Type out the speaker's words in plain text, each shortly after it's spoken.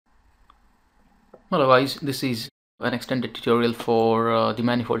Hello guys, this is an extended tutorial for the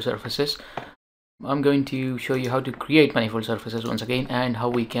manifold surfaces. I'm going to show you how to create manifold surfaces once again, and how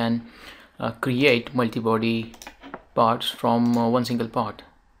we can create multi-body parts from one single part,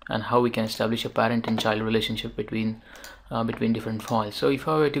 and how we can establish a parent and child relationship between different files. So if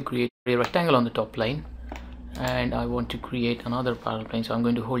I were to create a rectangle on the top plane and I want to create another parallel plane, so I'm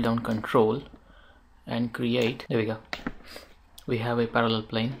going to hold down Control and create. There we go. We have a parallel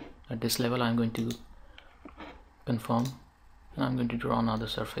plane. At this level I'm going to confirm, and I'm going to draw another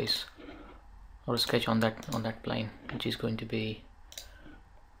surface or a sketch on that plane, which is going to be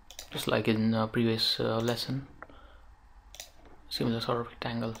just like in previous lesson, similar sort of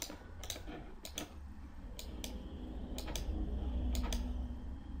rectangle.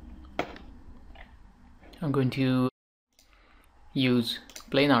 I'm going to use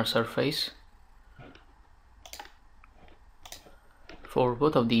planar surface for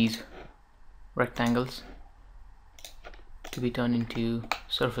both of these rectangles to be turned into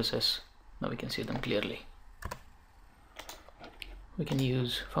surfaces. Now we can see them clearly. We can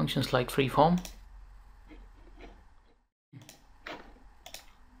use functions like freeform,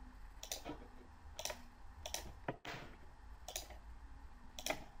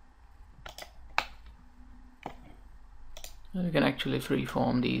 and we can actually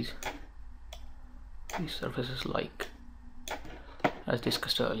freeform these surfaces like as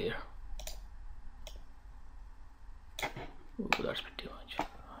discussed earlier. Ooh, that's a bit too much.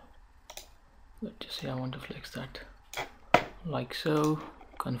 Let's just say I want to flex that like so.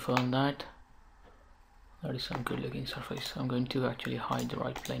 Confirm that. That is some good looking surface. I'm going to actually hide the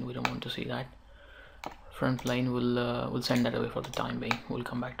right plane. We don't want to see that. Front plane will send that away for the time being. We'll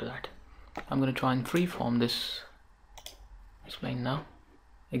come back to that. I'm going to try and freeform this plane now.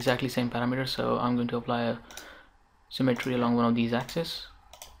 Exactly same parameters, so I'm going to apply a symmetry along one of these axes.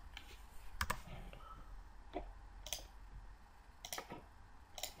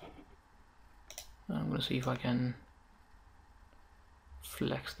 I'm going to see if I can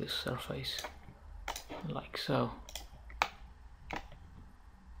flex this surface like so.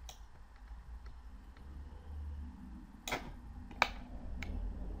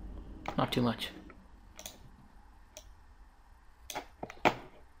 Not too much.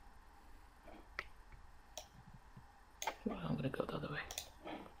 Well, I'm going to go the other way.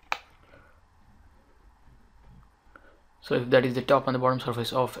 So if that is the top and the bottom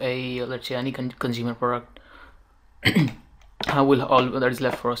surface of a, let's say, any consumer product, all that is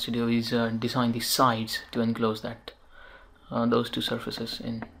left for us to do is design the sides to enclose that those two surfaces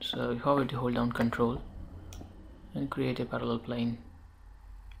in. So if I were to hold down Control and create a parallel plane,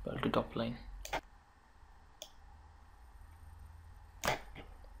 parallel to top plane,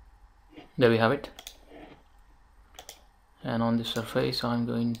 there we have it. And on this surface I'm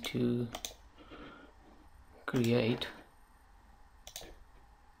going to create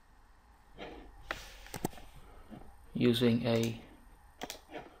using a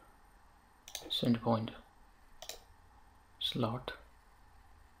center point slot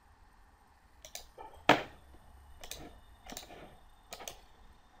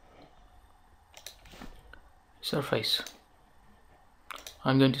surface.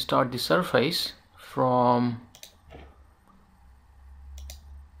 I'm going to start the surface from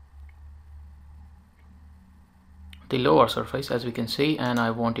the lower surface, as we can see, and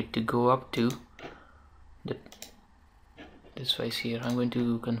I want it to go up to this face here. I'm going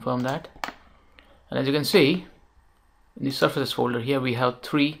to confirm that, and as you can see in the surfaces folder here we have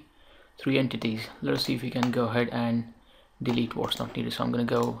three entities. Let's see if we can go ahead and delete what's not needed. So I'm going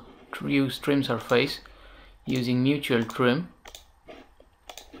to go use trim surface using mutual trim,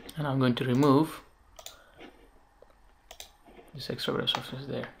 and I'm going to remove this extra bit of surface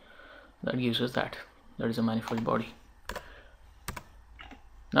there. That gives us that is a manifold body.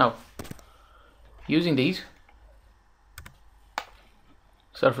 Now using these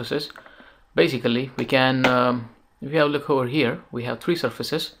surfaces, basically we can if you have a look over here, we have three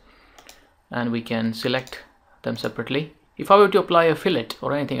surfaces and we can select them separately. If I were to apply a fillet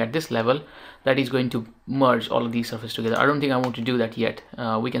or anything at this level, that is going to merge all of these surfaces together. I don't think I want to do that yet.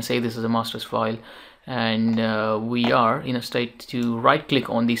 We can save this as a masters file, and we are in a state to right click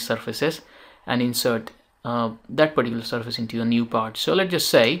on these surfaces and insert that particular surface into a new part. So let's just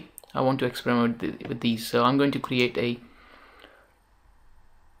say I want to experiment with these. So I'm going to create a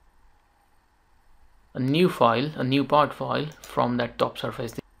new file, a new part file from that top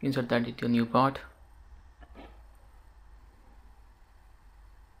surface. Insert that into a new part.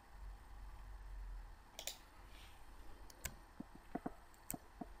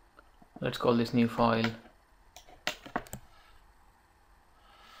 Let's call this new file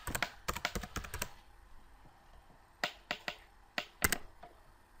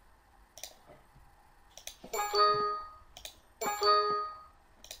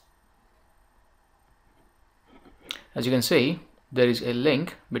As you can see, there is a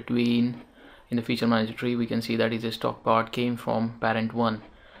link between, in the feature manager tree we can see that is a stock part came from parent 1.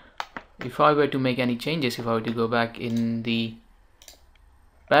 If I were to make any changes, if I were to go back in the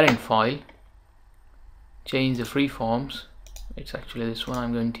parent file, change the freeforms, it's actually this one,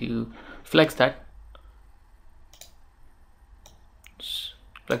 I'm going to flex that,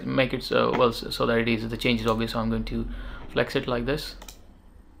 make it so well so that it is the change is obvious. So I'm going to flex it like this,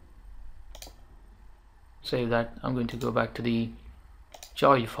 save that. I'm going to go back to the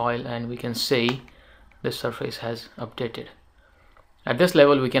child file and we can see this surface has updated. At this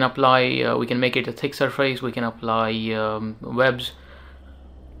level we can apply, we can make it a thick surface, we can apply webs,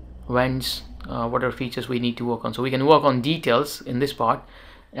 vents, whatever features we need to work on. So we can work on details in this part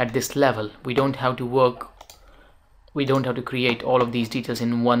at this level. We don't have to create all of these details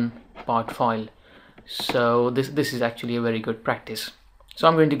in one part file. So this is actually a very good practice. So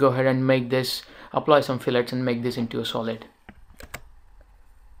I'm going to go ahead and make this, apply some fillets and make this into a solid.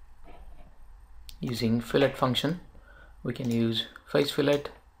 Using fillet function, we can use face fillet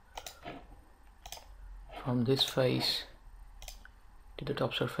from this face to the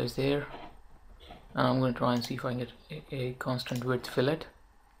top surface there, and I'm going to try and see if I can get a constant width fillet.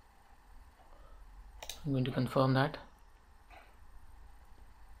 I'm going to confirm that.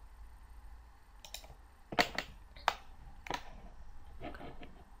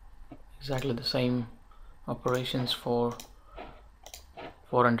 Exactly the same operations for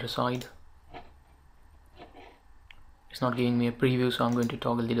underside. It's not giving me a preview, so I'm going to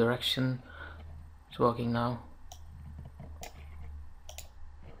toggle the direction. It's working now.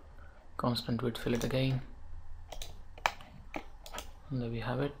 Constant width fillet again, and there we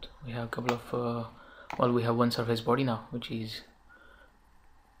have it. We have a couple of well, we have one surface body now, which is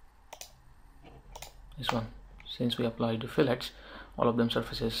this one. Since we applied the fillets, all of them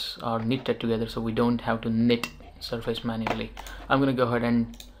surfaces are knitted together, so we don't have to knit surface manually. I'm going to go ahead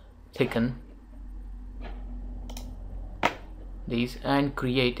and thicken these and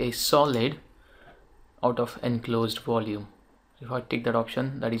create a solid out of enclosed volume. If I tick that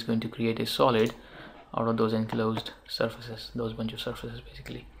option, that is going to create a solid out of those enclosed surfaces, those bunch of surfaces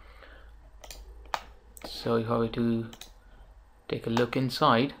basically. So if I were to take a look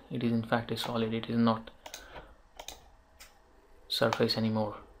inside, it is in fact a solid, it is not surface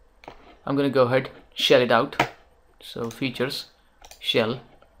anymore. I'm going to go ahead, shell it out. So features, shell,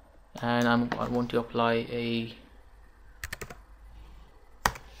 and I want to apply a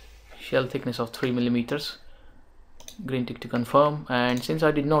shell thickness of 3 millimeters. Green tick to confirm, and since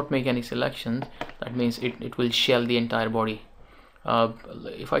I did not make any selections, that means it will shell the entire body.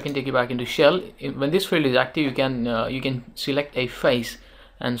 If I can take you back into shell, when this field is active, you can select a face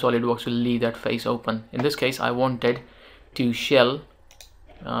and SolidWorks will leave that face open. In this case, I wanted to shell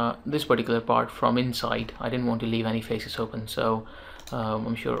this particular part from inside. I didn't want to leave any faces open, so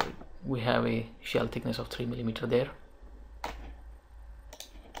I'm sure we have a shell thickness of 3 millimeters there.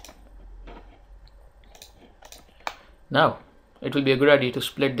 Now it will be a good idea to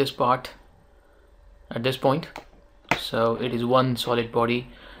split this part at this point, so it is one solid body.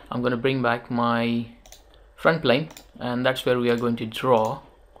 I'm going to bring back my front plane, and that's where we are going to draw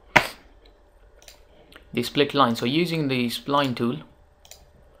the split line. So using the spline tool,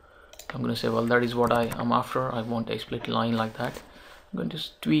 I'm going to say, well, that is what I am after. I want a split line like that. I'm going to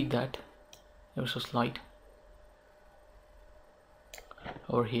tweak that ever so slight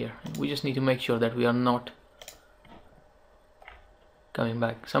over here. We just need to make sure that we are not coming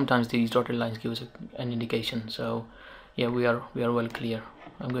back. Sometimes these dotted lines give us an indication, so yeah, we are well clear.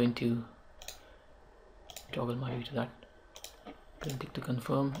 I'm going to toggle my view to that. Green tick to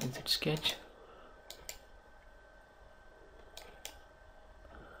confirm, exit sketch.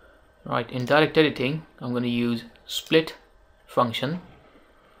 Right, in direct editing, I'm going to use split function.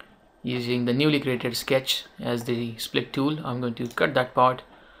 Using the newly created sketch as the split tool, I'm going to cut that part,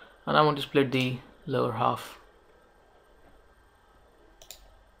 and I want to split the lower half.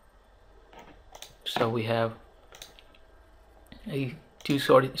 So we have two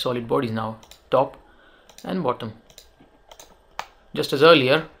solid bodies now, top and bottom. Just as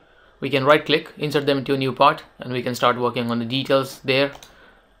earlier, we can right click, insert them into a new part, and we can start working on the details there.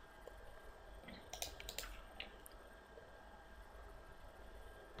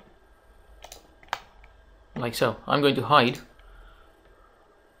 Like so. I'm going to hide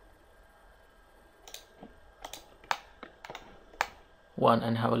one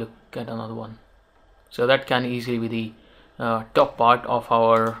and have a look at another one. So that can easily be the top part of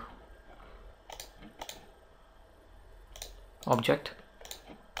our object,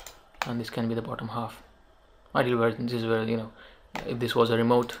 and this can be the bottom half. Ideally, this is where, you know, if this was a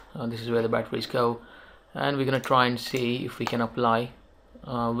remote, this is where the batteries go, and we're going to try and see if we can apply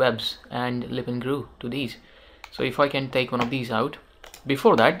webs and lip and groove to these. So if I can take one of these out,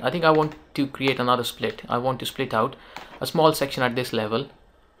 before that I think I want to create another split. I want to split out a small section at this level,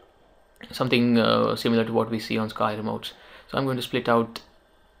 something similar to what we see on Sky remotes. So I'm going to split out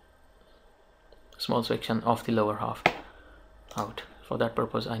a small section of the lower half out. For that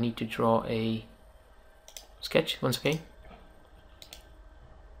purpose I need to draw a sketch once again.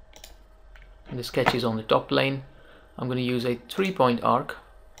 And the sketch is on the top plane. I'm going to use a 3-point arc.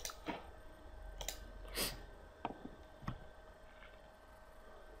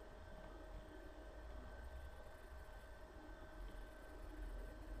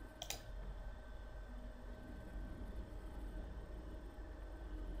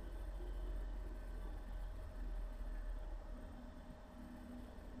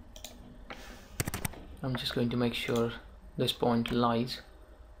 I'm just going to make sure this point lies.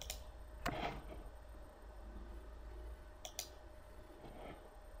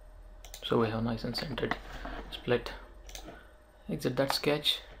 So we have nice and centered split. Exit that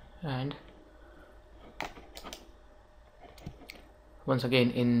sketch, and once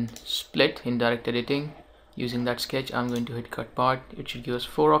again in split, indirect editing, using that sketch, I'm going to hit cut part. It should give us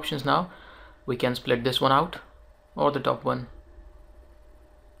 4 options now. We can split this one out, or the top one,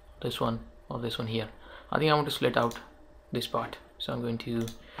 this one, or this one here. I think I want to split out this part, so I'm going to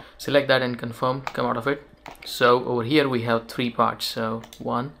select that and confirm, come out of it. So over here we have 3 parts. So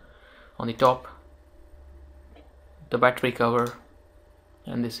one on the top, the battery cover,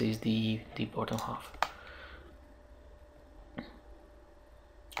 and this is the bottom half.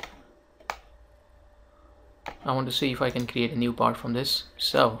 I want to see if I can create a new part from this,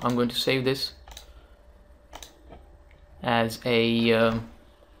 so I'm going to save this as a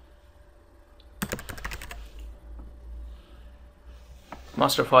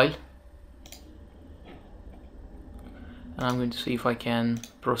master file, and I'm going to see if I can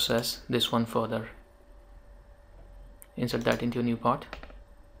process this one further. Insert that into a new part,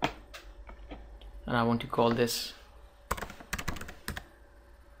 and I want to call this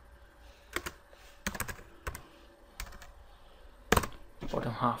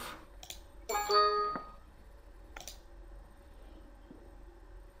bottom half.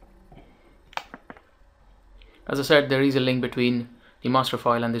 As I said, there is a link between the master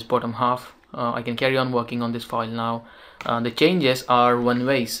file and this bottom half. I can carry on working on this file now. The changes are one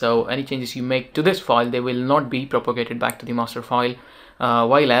way, so any changes you make to this file, they will not be propagated back to the master file,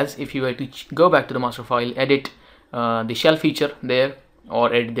 while as if you were to go back to the master file, edit the shell feature there,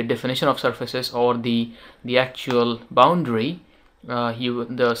 or edit the definition of surfaces, or the actual boundary,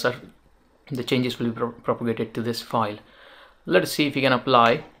 the changes will be propagated to this file. Let's see if we can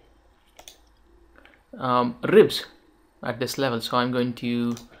apply ribs at this level. So I'm going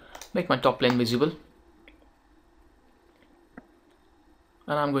to make my top plane visible,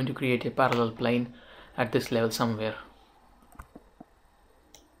 and I'm going to create a parallel plane at this level somewhere.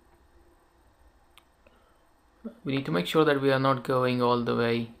 We need to make sure that we are not going all the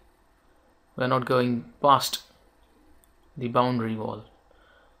way, we are not going past the boundary wall.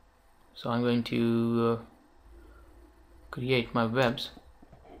 So I'm going to create my webs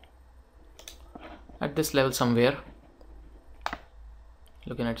at this level somewhere,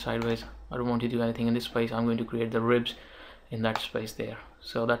 looking at sideways. I don't want to do anything in this space. I'm going to create the ribs in that space there.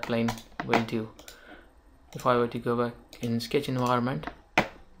 So that plane will do. If I were to go back in sketch environment,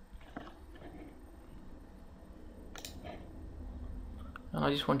 and I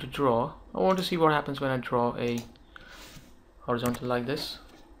just want to draw, I want to see what happens when I draw a horizontal like this,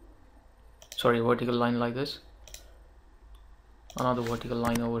 sorry, a vertical line like this, another vertical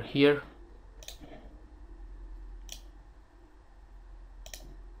line over here,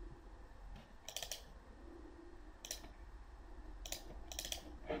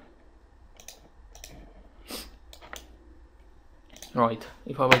 right.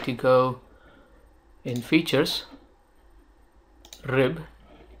 If I were to go in features, rib,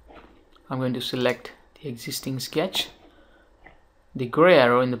 I'm going to select the existing sketch, the gray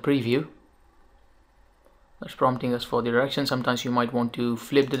arrow in the preview, that's prompting us for the direction. Sometimes you might want to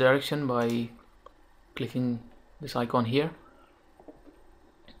flip the direction by clicking this icon here.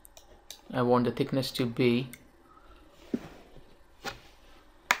 I want the thickness to be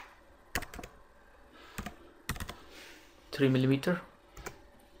 3 mm,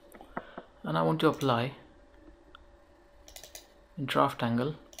 and I want to apply a draft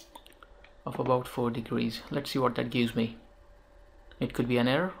angle of about 4 degrees. Let's see what that gives me. It could be an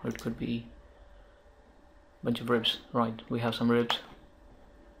error, or it could be a bunch of ribs. Right, we have some ribs.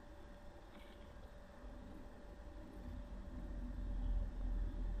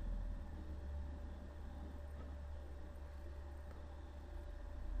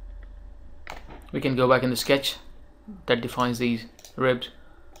 We can go back in the sketch that defines these ribs,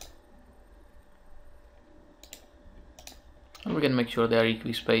 and we can make sure they are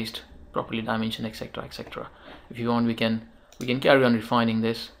equally spaced, properly dimensioned, etc., etc. If you want, we can carry on refining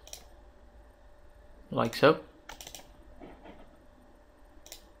this like so.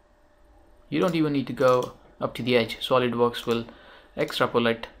 You don't even need to go up to the edge. SolidWorks will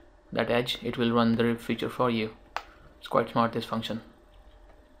extrapolate that edge. It will run the rib feature for you. It's quite smart, this function.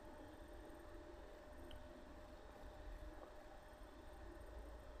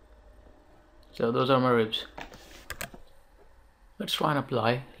 So those are my ribs. Let's try and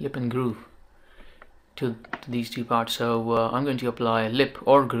apply lip and groove to these two parts. So I'm going to apply lip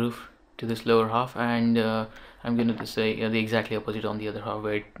or groove to this lower half, and I'm going to say the exactly opposite on the other half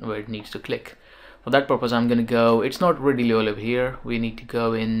where it needs to click. For that purpose, I'm going to go, it's not readily available here. We need to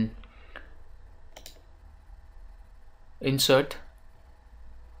go in Insert,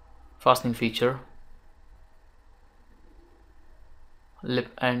 Fastening Feature, Lip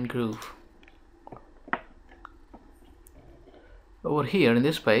and Groove. Over here in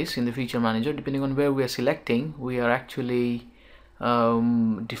this space, in the Feature Manager, depending on where we are selecting, we are actually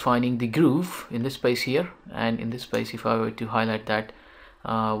defining the groove in this space here, and in this space, if I were to highlight that,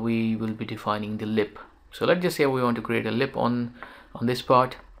 we will be defining the lip. So let's just say we want to create a lip on this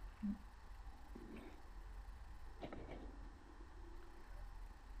part.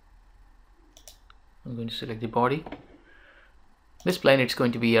 I'm going to select the body. This plane, it's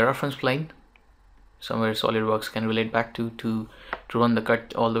going to be a reference plane, somewhere SolidWorks can relate back to run the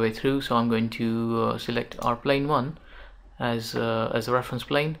cut all the way through. So I'm going to select our plane 1 as a reference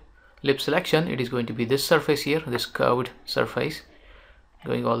plane. Lip selection, it is going to be this surface here, this curved surface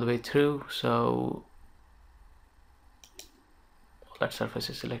going all the way through. So that surface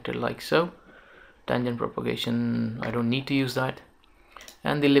is selected like so. Tangent propagation, I don't need to use that.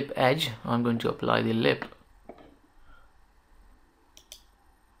 And the lip edge, I'm going to apply the lip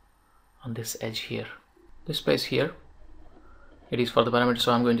on this edge here. This space here, it is for the parameter,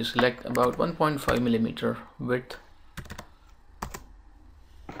 so I'm going to select about 1.5 millimeter width,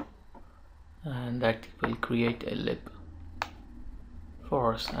 and that will create a lip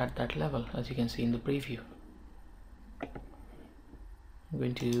for us at that level, as you can see in the preview. I'm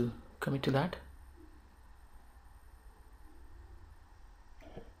going to commit to that.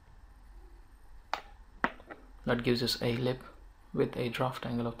 That gives us a lip with a draft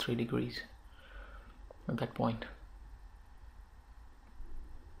angle of 3 degrees at that point.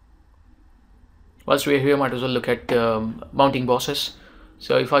 Whilst we're here, might as well look at mounting bosses.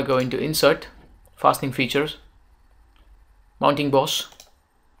 So if I go into Insert, Fastening Features, Mounting Boss,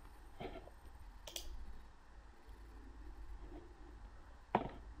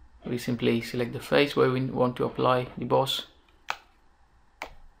 we simply select the face where we want to apply the boss.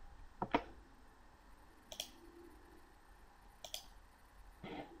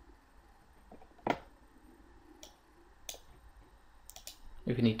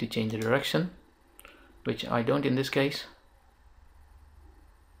 If you need to change the direction, which I don't in this case,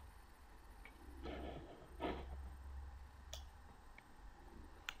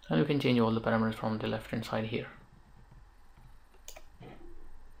 and you can change all the parameters from the left hand side here.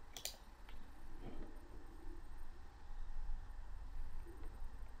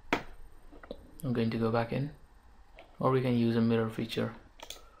 I'm going to go back in, or we can use a mirror feature.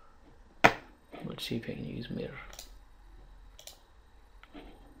 Let's see if I can use mirror.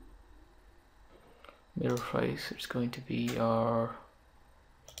 Mirror face, it's going to be our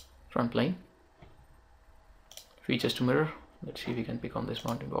front plane. Features to mirror. Let's see if we can pick on this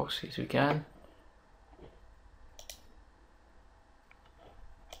mounting box. Yes, we can.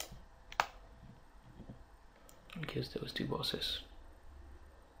 It gives those two bosses.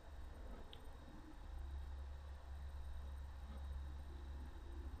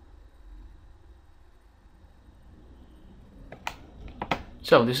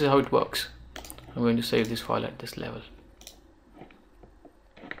 So this is how it works. I'm going to save this file at this level.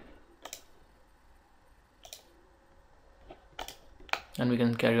 And we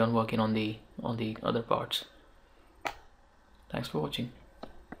can carry on working on the other parts. Thanks for watching.